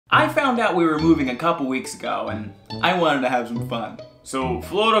I found out we were moving a couple weeks ago and I wanted to have some fun. So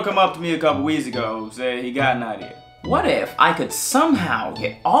Florida come up to me a couple weeks ago, say he got an idea. What if I could somehow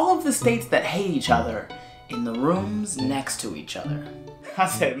get all of the states that hate each other in the rooms next to each other? I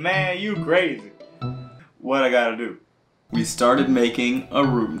said, man, you crazy. What I gotta do? We started making a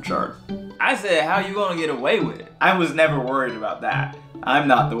room chart. I said, how you gonna get away with it? I was never worried about that. I'm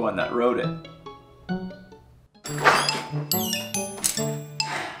not the one that wrote it.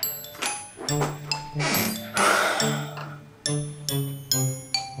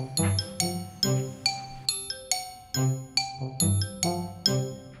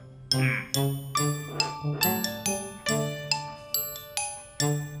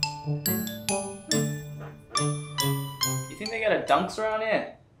 You think they got a dunks around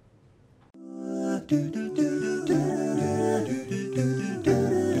here?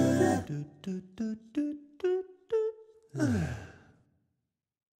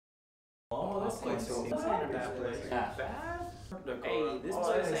 Oh, this place so bad. Hey, this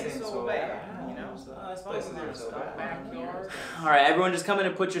place ain't so bad. You know, this place isn't so bad. Backyard. Alright, everyone just come in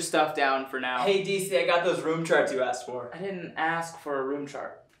and put your stuff down for now. Hey DC, I got those room charts you asked for. I didn't ask for a room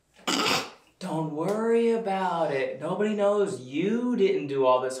chart. Don't worry about it. Nobody knows you didn't do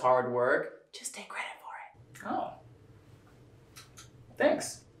all this hard work. Just take credit for it. Oh.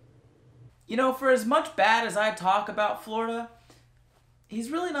 Thanks. You know, for as much bad as I talk about Florida, he's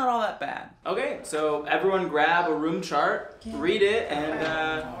really not all that bad. Okay, so everyone grab a room chart, read it, and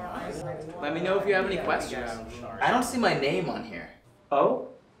let me know if you have any questions. I don't see my name on here. Oh?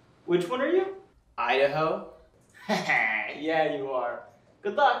 Which one are you? Idaho? Yeah, you are.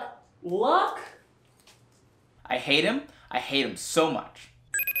 Good luck. Luck? I hate him. I hate him so much.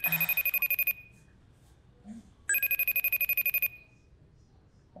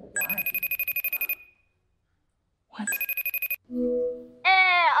 Why? What?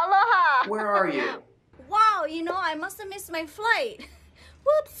 Hey, aloha! Where are you? Wow, you know, I must have missed my flight.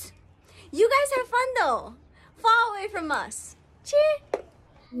 Whoops. You guys have fun though. Far away from us. Cheer.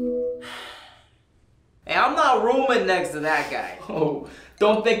 Hey, I'm not rooming next to that guy. Oh,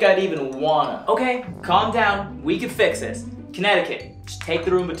 don't think I'd even wanna. Okay, calm down. We can fix this. Connecticut, just take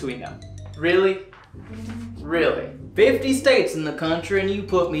the room between them. Really? Really? 50 states in the country and you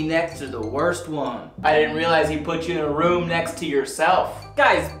put me next to the worst one. I didn't realize he put you in a room next to yourself.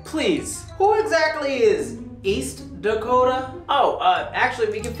 Guys, please. Who exactly is East Dakota? Oh, actually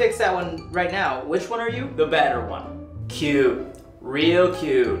we can fix that one right now. Which one are you? The better one. Cute. Real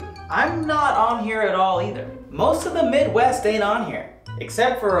cute. I'm not on here at all either. Most of the Midwest ain't on here,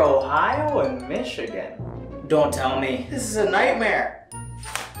 except for Ohio and Michigan. Don't tell me. This is a nightmare.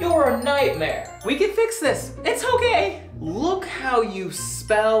 You're a nightmare. We can fix this. It's okay. Look how you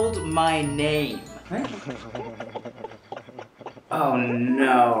spelled my name. Oh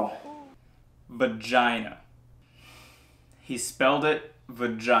no. Vagina. He spelled it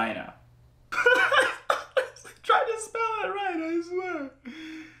vagina. Try to spell it right, I swear.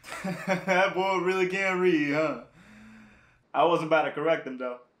 That boy really can't read, huh? I wasn't about to correct him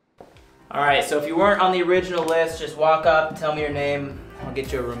though. Alright, so if you weren't on the original list, just walk up, tell me your name, I'll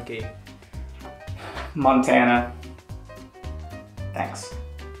get you a room key. Montana. Thanks.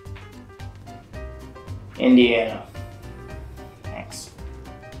 Indiana. Thanks.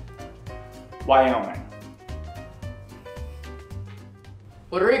 Wyoming.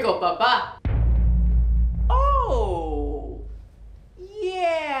 Puerto Rico, papa. Oh!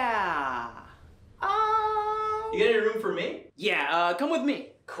 Yeah! You got any room for me? Yeah, come with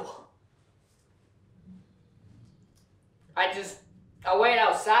me. Cool. I'll wait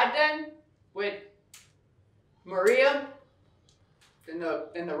outside then with Maria in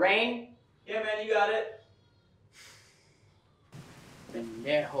the rain. Yeah, man, you got it.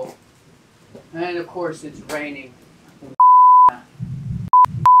 Pendejo. And of course it's raining.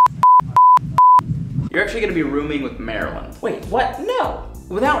 You're actually gonna be rooming with Maryland. Wait, what? No!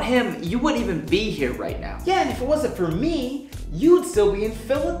 Without him, you wouldn't even be here right now. Yeah, and if it wasn't for me, you'd still be in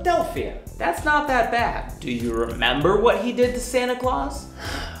Philadelphia. That's not that bad. Do you remember what he did to Santa Claus?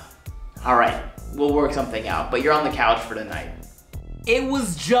 All right, we'll work something out, but you're on the couch for tonight. It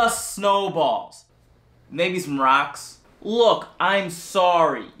was just snowballs. Maybe some rocks. Look, I'm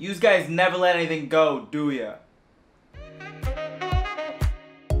sorry. You guys never let anything go, do ya?